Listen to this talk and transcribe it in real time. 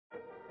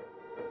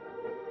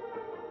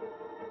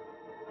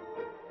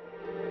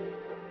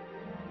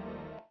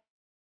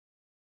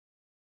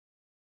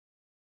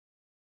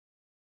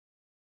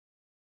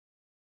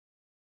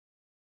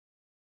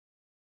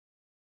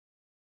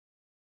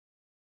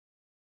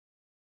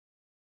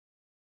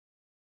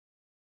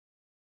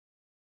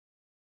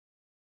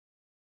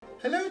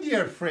Hello,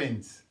 dear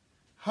friends.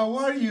 How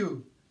are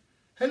you?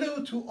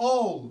 Hello to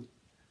all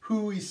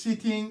who is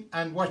sitting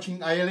and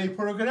watching ILA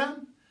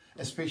program,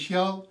 a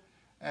special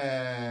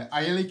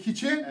ILA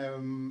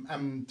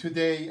kitchen.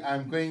 Today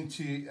I'm going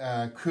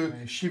to cook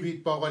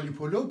shiviet bagali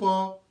polo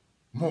با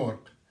مرغ.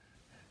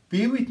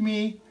 Be with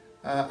me.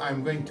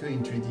 I'm going to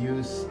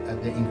introduce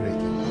the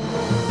ingredients.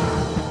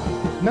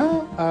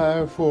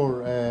 Now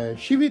for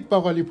shiviet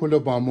bagali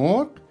polo با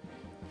مرغ,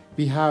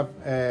 we have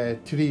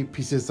 3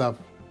 pieces of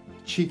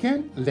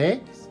chicken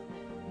legs.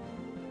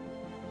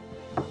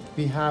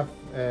 We have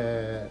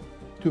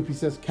 2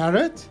 pieces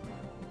carrot,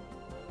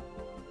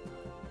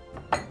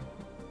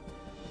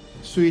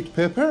 sweet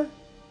pepper,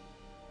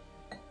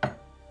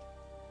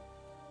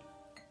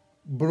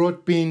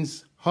 broad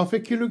beans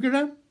 ½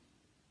 kilogram,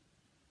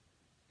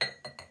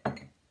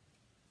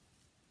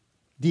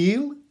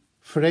 dill,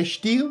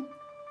 fresh dill,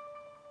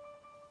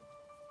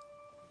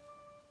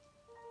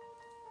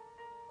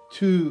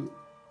 2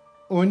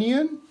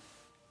 onion,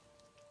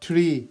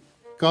 3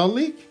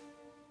 garlic,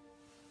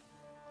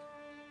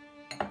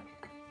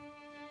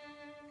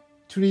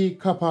 3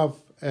 cup of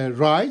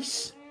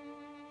rice,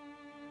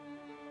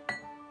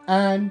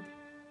 and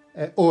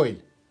oil.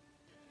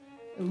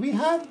 We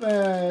have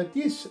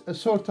this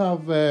sort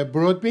of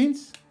broad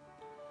beans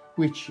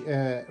which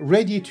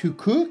ready to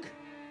cook,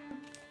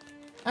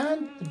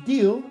 and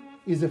dill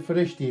is a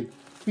fresh dill.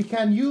 We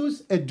can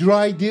use a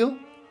dry dill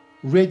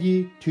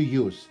ready to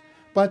use,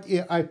 but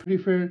I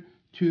prefer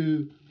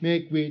to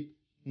make with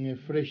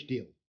fresh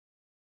dill.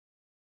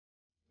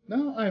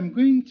 Now I'm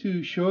going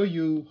to show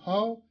you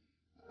how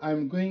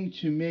I'm going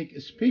to make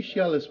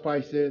special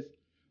spices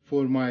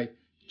for my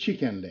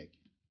chicken leg.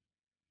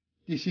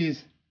 This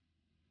is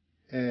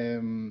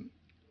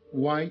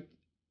white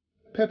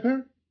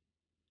pepper,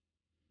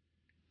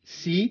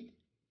 seed.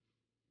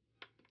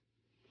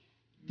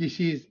 This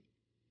is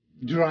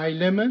dry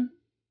lemon,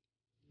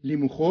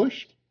 لیمو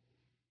خشک.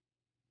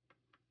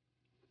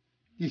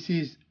 This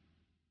is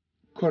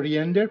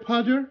coriander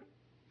powder.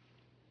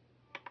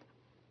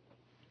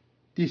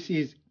 This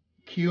is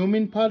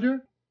cumin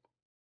powder.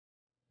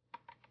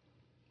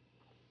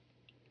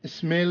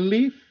 Smell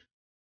leaf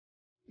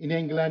in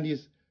England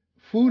is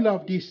full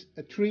of this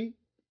tree.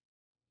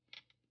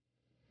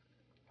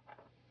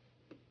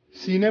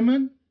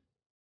 Cinnamon,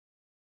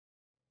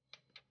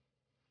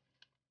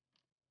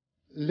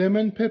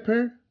 lemon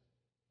pepper,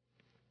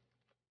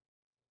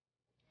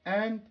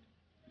 and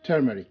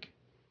turmeric.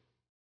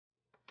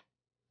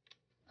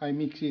 I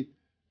mixed it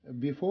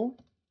before,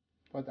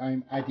 but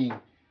I'm adding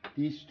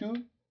these 2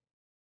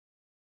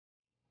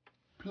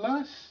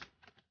 plus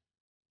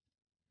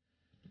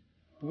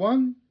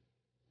 1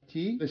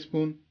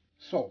 teaspoon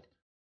salt.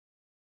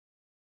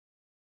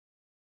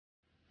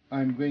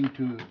 I'm going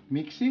to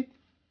mix it.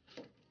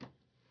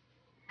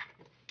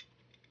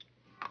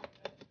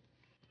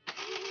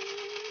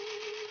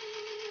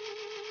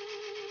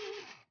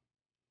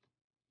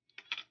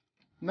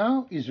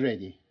 Now is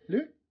ready.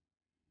 Look,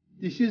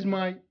 this is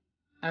my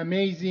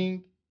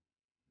amazing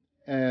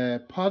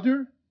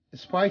powder,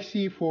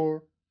 spicy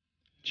for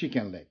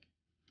chicken leg.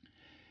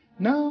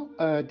 Now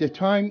the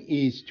time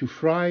is to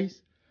fry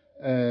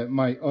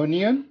my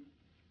onion,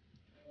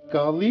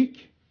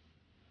 garlic,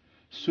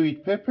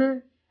 sweet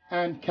pepper,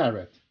 and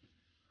carrot.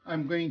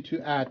 I'm going to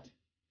add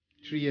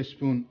 3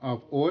 spoons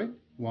of oil.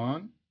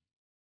 1,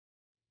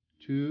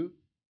 2,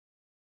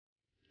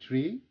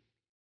 3.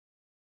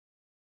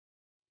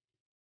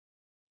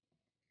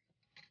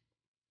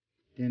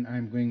 Then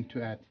I'm going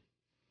to add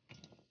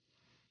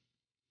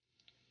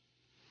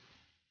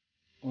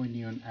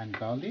onion and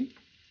garlic.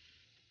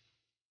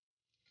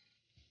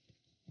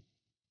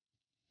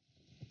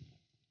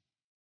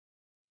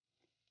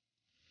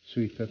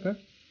 Sweet pepper.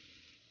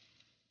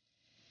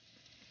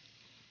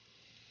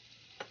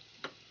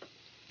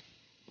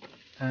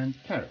 And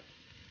carrot.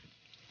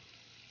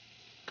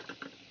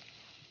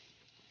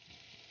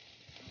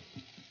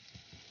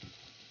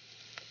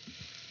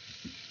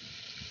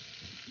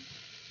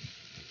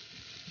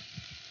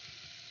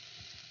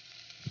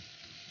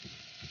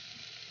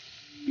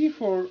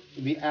 Before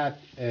we add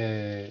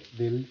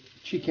the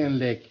chicken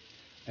leg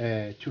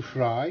to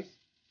fry,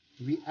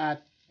 we add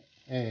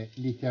a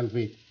little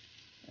bit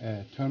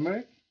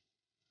turmeric.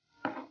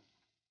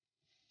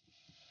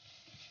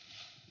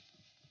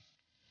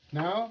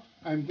 Now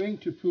I'm going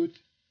to put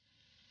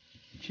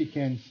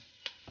chicken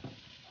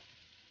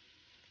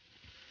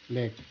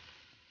leg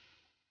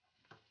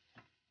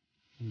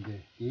in the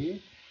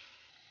dish.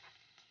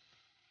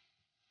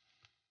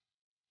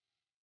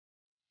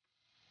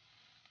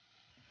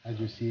 As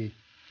you see,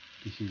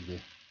 this is the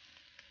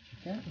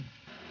chicken.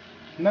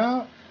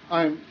 Now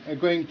I'm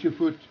going to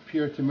put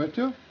pure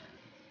tomato,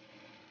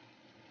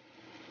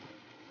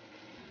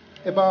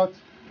 about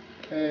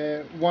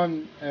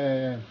 1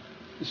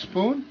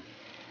 spoon,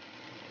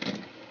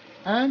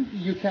 and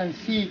you can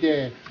see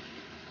the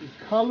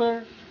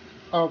color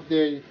of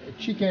the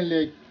chicken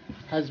leg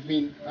has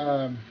been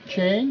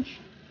changed.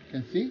 You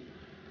can see.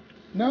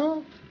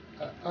 Now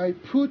I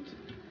put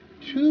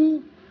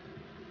 2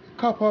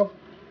 cups of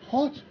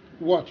hot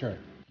water.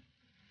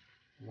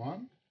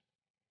 1,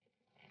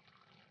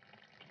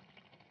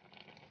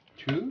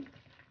 2,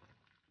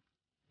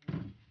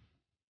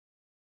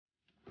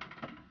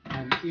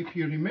 and if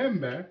you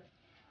remember,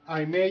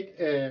 I made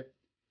a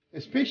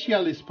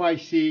special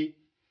spicy.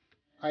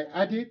 I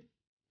added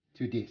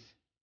to this.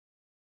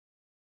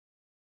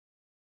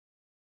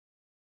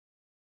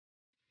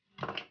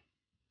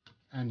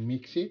 And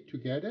mix it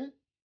together.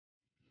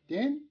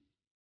 Then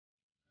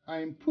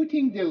I'm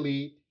putting the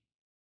lid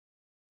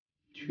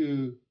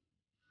to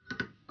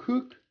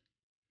cook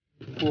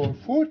for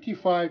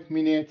 45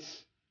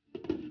 minutes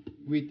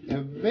with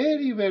a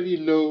very, very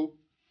low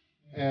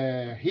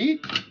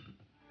heat.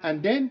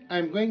 And then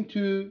I'm going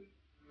to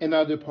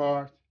another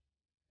part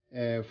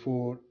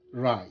for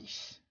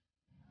rice.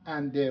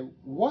 And the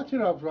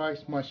water of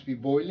rice must be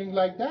boiling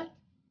like that.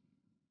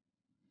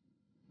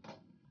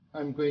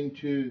 I'm going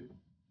to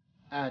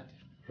add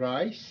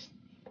rice.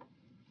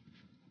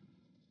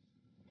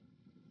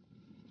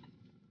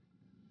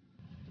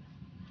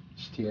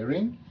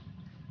 Stirring.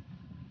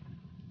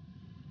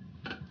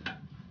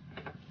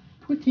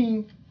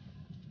 Putting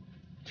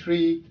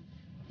 3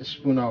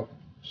 spoons of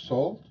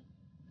salt.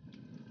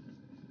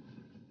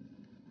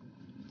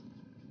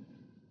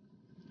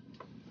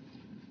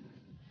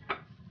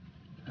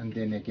 And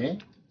then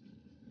again,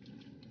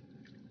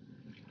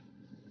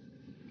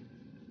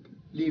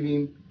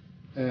 leaving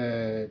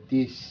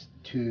this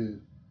to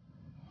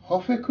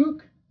half a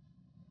cook.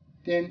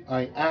 Then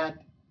I add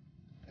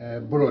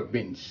broad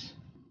beans.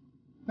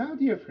 Now,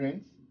 dear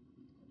friends,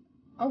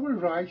 our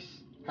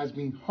rice has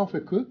been half a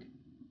cook,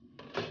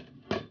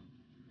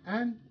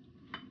 and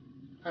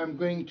I'm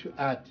going to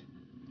add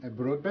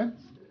broad beans.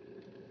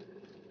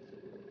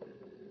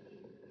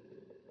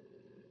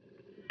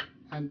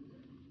 And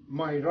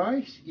my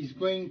rice is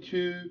going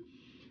to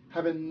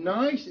have a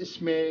nice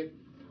smell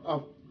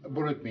of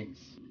broad beans.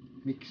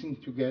 Mixing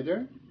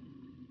together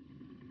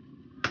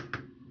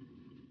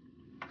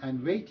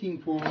and waiting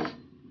for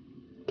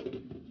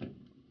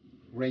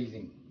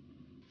raising.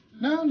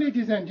 Now,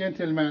 ladies and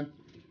gentlemen,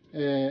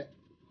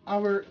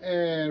 our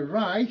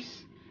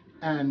rice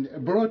and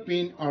broad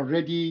bean are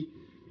ready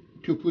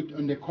to put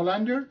on the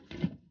colander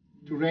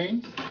to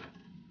rinse.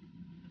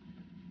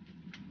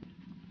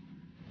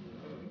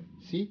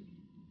 See,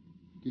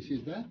 this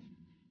is that.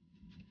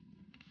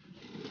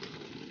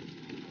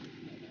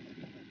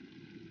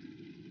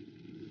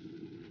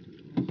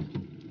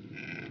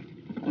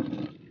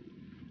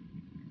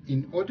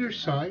 In other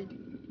side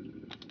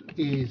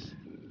is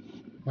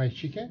my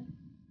chicken.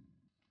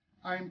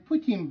 I'm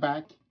putting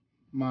back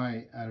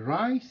my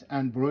rice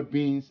and broad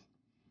beans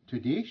to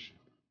dish.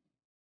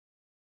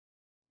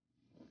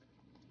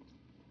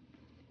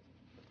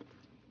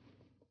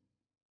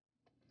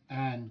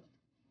 And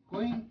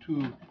going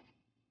to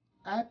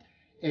add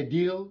a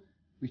dill,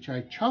 which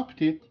I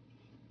chopped it,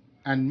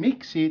 and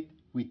mix it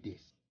with this.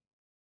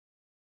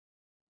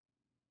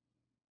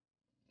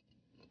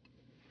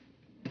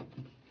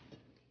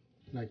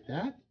 Like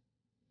that.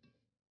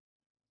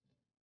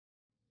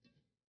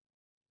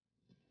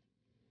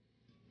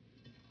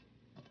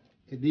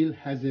 The dill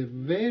has a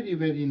very,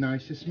 very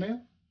nice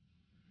smell.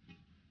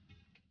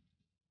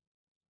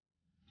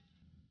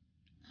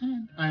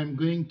 And I'm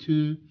going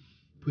to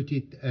put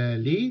it a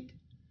lid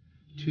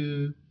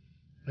to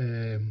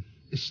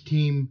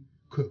steam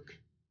cook.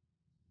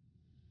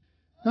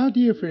 Now,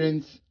 dear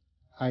friends,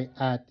 I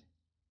add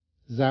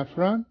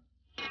saffron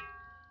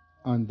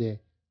on the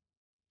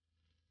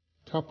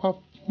top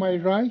of my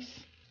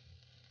rice.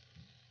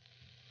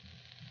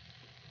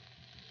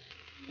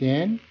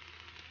 Then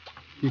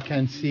you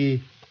can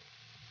see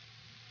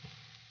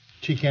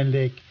chicken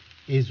leg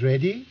is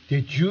ready.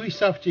 The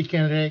juice of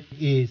chicken leg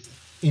is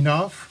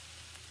enough.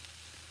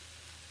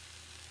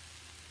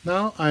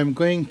 Now I'm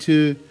going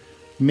to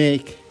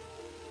make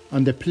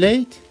on the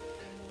plate.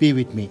 Be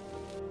with me.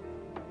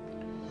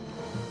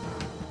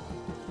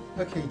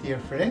 Okay, dear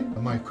friend,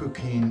 my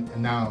cooking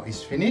now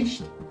is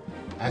finished.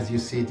 As you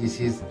see, this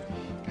is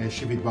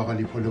shivat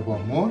Bagleh polo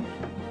ba مرغ,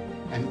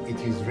 and it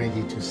is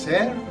ready to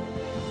serve.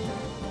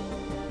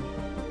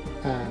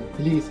 And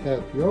please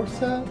help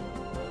yourself,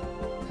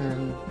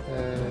 and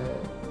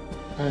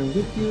I'm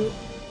with you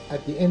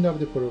at the end of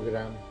the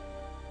program.